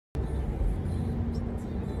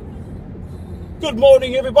Good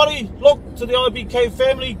morning, everybody. Look, to the IBK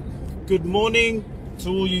family, good morning to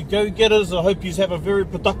all you go-getters. I hope you have a very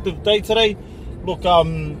productive day today. Look,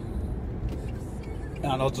 and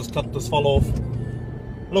I'll just cut this fella off.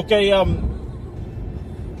 Look,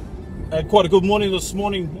 had quite a good morning this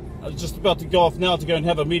morning. I was just about to go off now to go and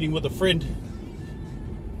have a meeting with a friend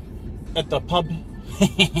at the pub.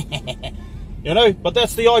 You know, but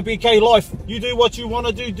that's the IBK life. You do what you want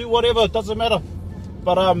to do whatever, it doesn't matter.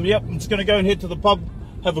 But yep, I'm just going to go and head to the pub,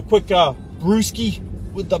 have a quick brewski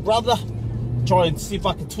with the brother, try and see if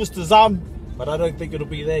I can twist his arm, but I don't think it'll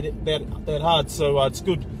be that hard, so it's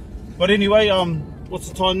good. But anyway, what's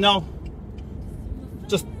the time now?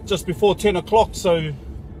 Just before 10 o'clock, so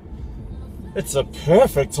it's a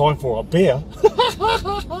perfect time for a beer.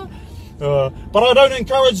 But I don't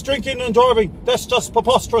encourage drinking and driving. That's just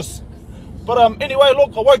preposterous. But anyway,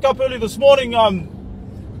 look, I woke up early this morning,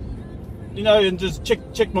 you know, and just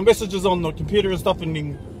check my messages on the computer and stuff,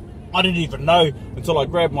 and I didn't even know until I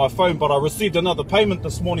grabbed my phone, but I received another payment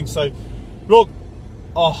this morning. So look,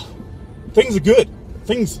 things are good.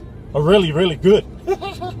 Things are really, really good.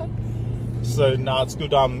 So nah, it's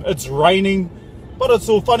good. It's raining, but it's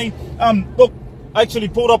all funny. Look, I actually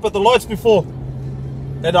pulled up at the lights before,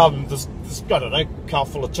 and this I don't know, car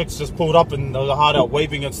full of chicks just pulled up, and they were hard out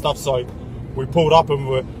waving and stuff. So we pulled up and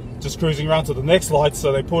we're just cruising around to the next light.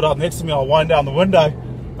 So they pulled up next to me. I wind down the window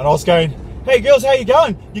and I was going, "Hey girls, how you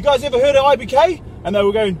going? You guys ever heard of IBK?" And they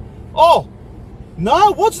were going, "Oh,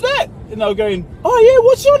 no, what's that?" And they were going, "Oh yeah,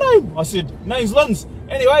 what's your name?" I said, "Name's Linz.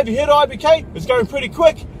 Anyway, have you heard of IBK? It's going pretty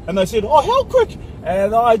quick." And they said, "Oh, how quick?"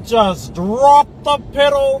 And I just dropped the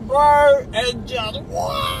pedal, bro, and just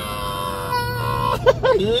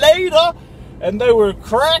later, and they were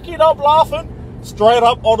cracking up laughing. Straight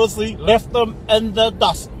up, honestly, left them in the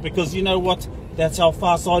dust, because you know what? That's how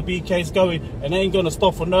fast IBK's going, and they ain't gonna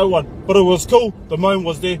stop for no one. But it was cool. The moan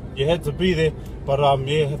was there. You had to be there. But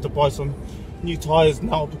yeah, have to buy some new tires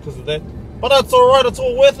now because of that. But that's all right. It's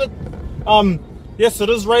all worth it. Yes, it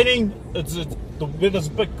is raining. The weather's a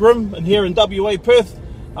bit grim in here in WA Perth.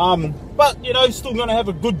 But you know, still gonna have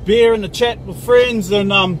a good beer and a chat with friends,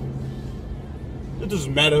 and it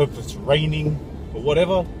doesn't matter if it's raining or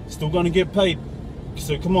whatever. Still gonna get paid.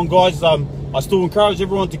 So come on, guys. I still encourage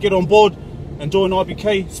everyone to get on board and join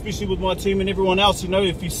IBK, especially with my team and everyone else. You know,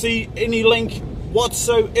 if you see any link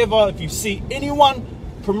whatsoever, if you see anyone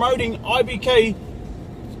promoting IBK,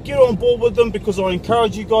 get on board with them, because I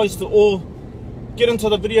encourage you guys to all get into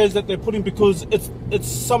the videos that they're putting, because it's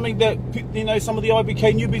something that, you know, some of the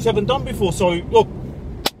IBK newbies haven't done before. So look,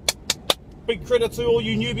 big credit to all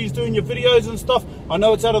you newbies doing your videos and stuff. I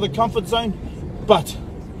know it's out of the comfort zone, but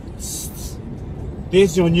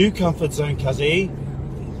there's your new comfort zone, cuzzy.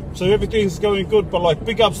 So everything's going good, but like,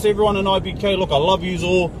 big ups to everyone in IBK. Look, I love yous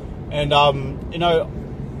all, and you know,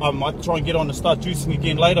 I might try and get on and start juicing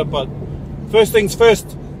again later, but first things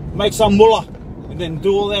first, make some mullah and then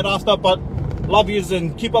do all that after. But love yous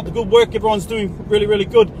and keep up the good work. Everyone's doing really, really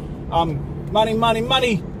good. Money, money,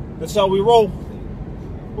 money. That's how we roll.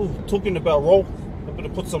 Ooh, talking about roll, I better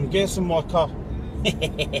put some gas in my car.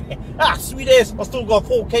 Sweet ass, I still got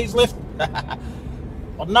 4 Ks left.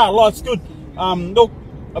 But no, life's good. Look,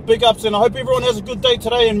 a big ups, and I hope everyone has a good day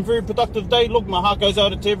today and a very productive day. Look, my heart goes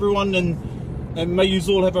out to everyone, and may you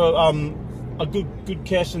all have a good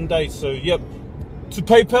cash in day. So yep, to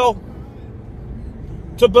PayPal,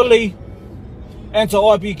 to Billy, and to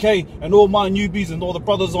IBK, and all my newbies and all the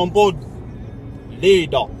brothers on board,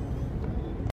 leader.